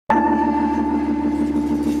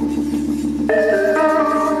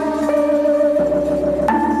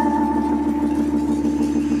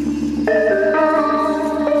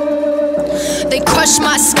They crush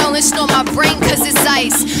my skull and snore my brain cause it's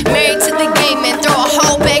ice. Married to the game and throw a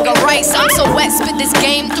whole bag of rice. I'm so wet, spit this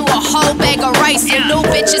game through a whole bag of rice. Your new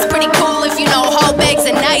bitch is pretty cool if you know whole bags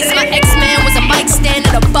are nice. My ex-man was a mic stand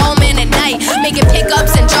and a bowman at night. Making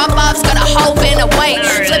pickups and drop-offs, got a whole van of white.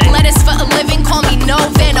 Flip lettuce for a living, call me no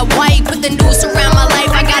van of white. Put the noose around my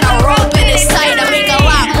life, I got a rope in his sight. I make a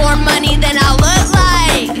lot more money than I look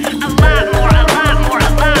like.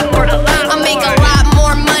 I make a lot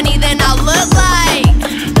more money than I look like.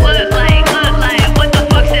 What the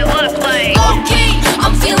fuck's it look like? Okay,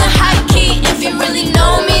 I'm feeling high key. If you really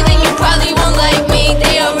know me, then you probably won't like me.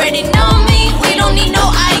 They already know me, we don't need no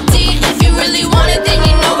ID. If you really want it, then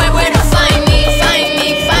you know where to find me. Find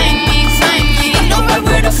me, find me, find me. You know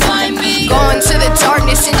where to find me. Go into the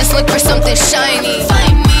darkness and just look for something shiny.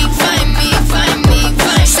 Find me, find me, find me,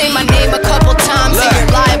 find me. Say my name a couple times and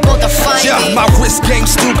you're liable to find me. My wrist game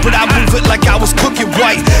stupid, I move it like I was cooking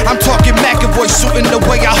right. I'm talking McAvoy, shooting the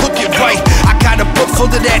way I hook it right. I got a book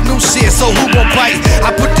full of that new shit, so who won't bite?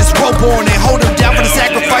 I put this rope on and hold him down for the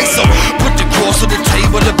sacrifice. So put the cross on the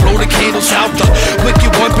table and blow the candles out. The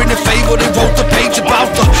wicked one bring the favor, they wrote the page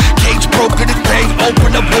about the cage broken, the grave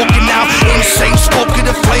open, I'm walking out. Insane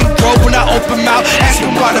smoking, the flame grow when I open mouth. Ask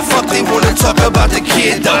me why the fuck they wanna talk about the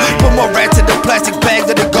kid though. Put more rats in the plastic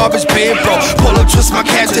bag than the garbage bin, bro. Pull up, twist my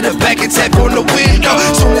cash to the back and tap on the window.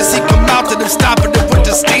 Soon as he come out, then I'm stopping it with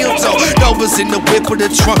the steel toe. Nova's in the whip with the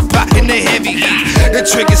trunk pot in the heavy heat. The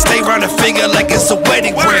trigger stay round the finger like it's a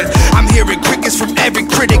wedding ring. I'm hearing crickets from every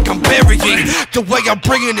critic I'm burying. The way I'm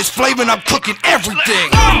bringing this flavor, I'm cooking everything.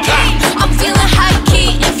 I'm feeling high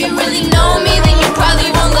key. If you really know me, then you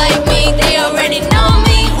probably won't like me. They